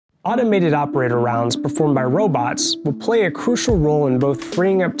Automated operator rounds performed by robots will play a crucial role in both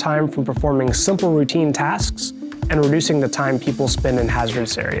freeing up time from performing simple routine tasks and reducing the time people spend in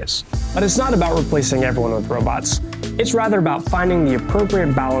hazardous areas. But it's not about replacing everyone with robots. It's rather about finding the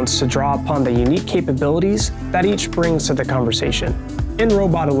appropriate balance to draw upon the unique capabilities that each brings to the conversation.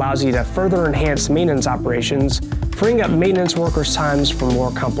 InRobot allows you to further enhance maintenance operations, freeing up maintenance workers' times for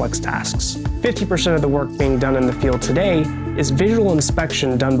more complex tasks. 50% of the work being done in the field today is visual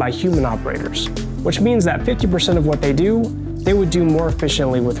inspection done by human operators, which means that 50% of what they do, they would do more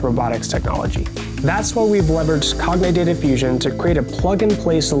efficiently with robotics technology. That's why we've leveraged Cognite Data Fusion to create a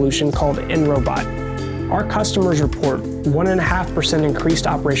plug-and-play solution called InRobot. Our customers report 1.5% increased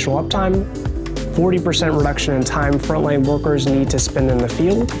operational uptime, 40% reduction in time frontline workers need to spend in the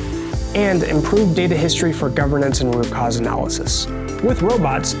field, and improved data history for governance and root cause analysis. With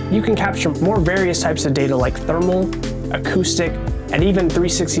robots, you can capture more various types of data like thermal, acoustic, and even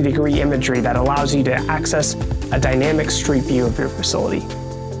 360-degree imagery that allows you to access a dynamic street view of your facility.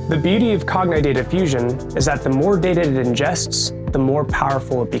 The beauty of Cognite Data Fusion is that the more data it ingests, the more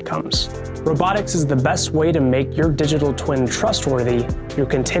powerful it becomes. Robotics is the best way to make your digital twin trustworthy through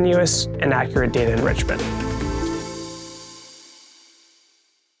continuous and accurate data enrichment.